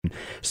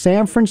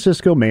San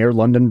Francisco Mayor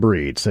London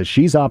Breed says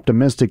she's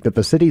optimistic that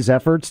the city's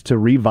efforts to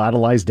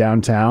revitalize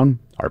downtown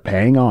are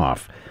paying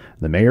off.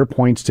 The mayor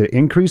points to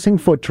increasing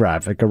foot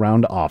traffic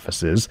around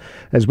offices,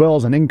 as well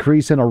as an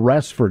increase in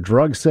arrests for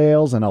drug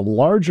sales and a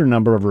larger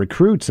number of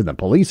recruits in the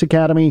police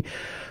academy.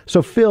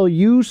 So, Phil,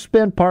 you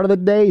spent part of the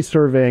day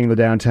surveying the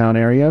downtown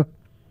area.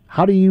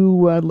 How do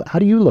you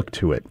look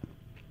to it?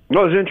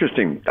 Well, it's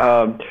interesting.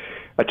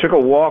 I took a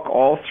walk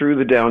all through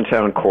the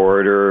downtown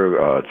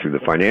corridor, through the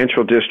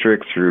financial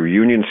district, through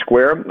Union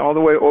Square, all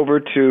the way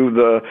over to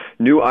the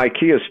new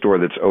IKEA store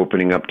that's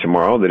opening up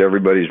tomorrow that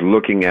everybody's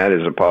looking at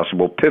as a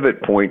possible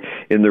pivot point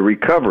in the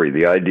recovery,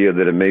 the idea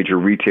that a major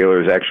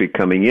retailer is actually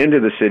coming into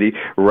the city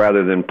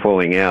rather than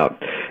pulling out.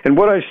 And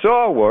what I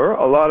saw were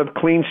a lot of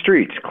clean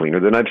streets, cleaner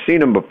than I've seen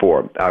them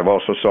before. I've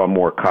also saw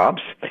more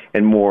cops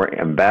and more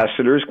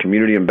ambassadors,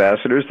 community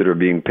ambassadors that are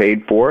being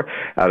paid for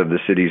out of the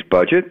city's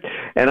budget.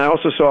 And I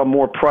also saw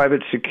more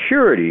private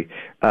security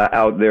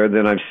out there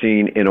than I've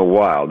seen in a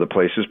while. The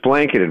place is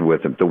blanketed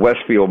with them. The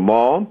Westfield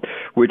Mall,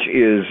 which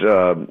is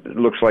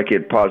looks like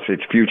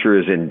its future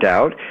is in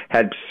doubt,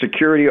 had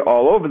security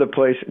all over the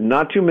place,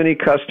 not too many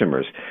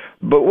customers.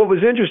 But what was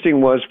interesting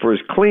was, for as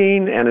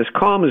clean and as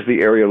calm as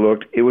the area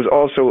looked, it was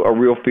also a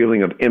real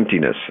feeling of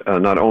emptiness,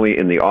 not only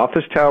in the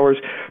office towers,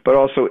 but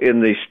also in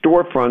the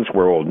storefronts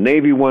where Old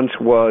Navy once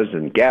was,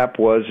 and Gap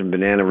was, and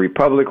Banana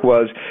Republic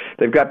was.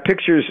 They've got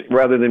pictures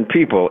rather than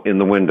people in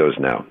the windows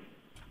now.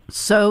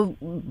 So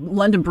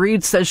London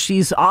Breed says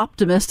she's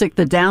optimistic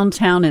the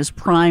downtown is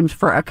primed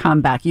for a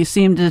comeback. You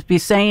seem to be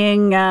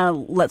saying,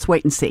 let's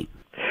wait and see.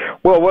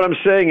 Well, what I'm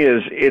saying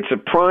is it's a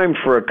prime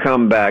for a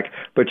comeback,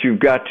 but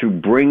you've got to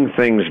bring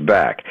things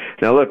back.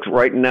 Now, look,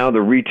 right now the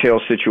retail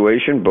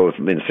situation, both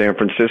in San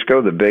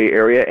Francisco, the Bay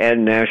Area,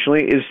 and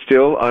nationally, is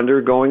still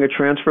undergoing a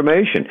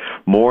transformation.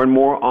 More and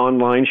more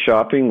online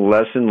shopping,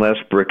 less and less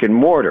brick and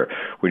mortar.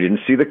 We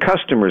didn't see the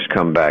customers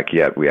come back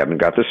yet. We haven't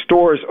got the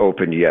stores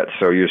opened yet.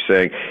 So you're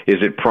saying,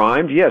 is it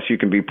primed? Yes, you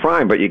can be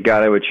primed, but you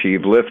got to achieve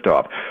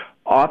liftoff.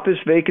 Office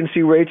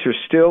vacancy rates are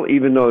still,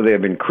 even though they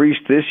have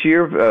increased this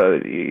year,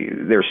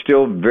 they're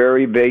still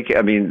very vacant.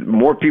 I mean,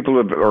 more people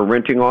are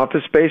renting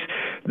office space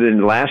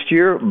than last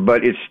year,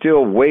 but it's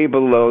still way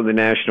below the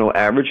national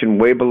average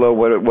and way below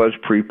what it was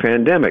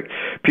pre-pandemic.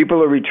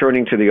 People are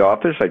returning to the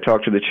office. I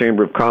talked to the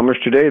Chamber of Commerce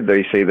today.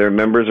 They say their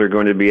members are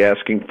going to be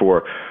asking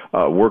for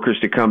workers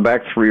to come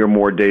back 3 or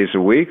more days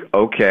a week.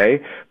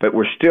 Okay, but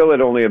we're still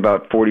at only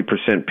about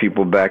 40%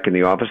 people back in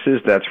the offices.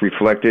 That's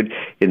reflected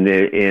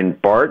in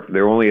BART.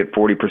 They're only at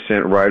 40%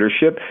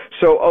 ridership.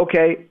 So,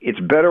 okay, it's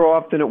better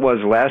off than it was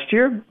last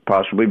year,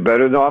 possibly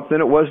better off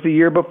than it was the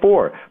year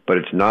before, but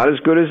it's not as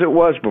good as it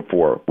was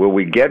before. Will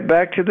we get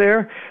back to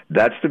there?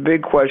 That's the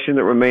big question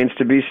that remains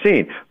to be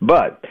seen.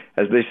 But,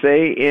 as they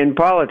say in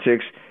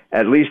politics,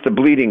 at least the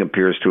bleeding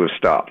appears to have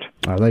stopped.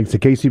 Thanks to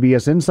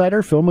KCBS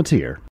insider Phil Matier.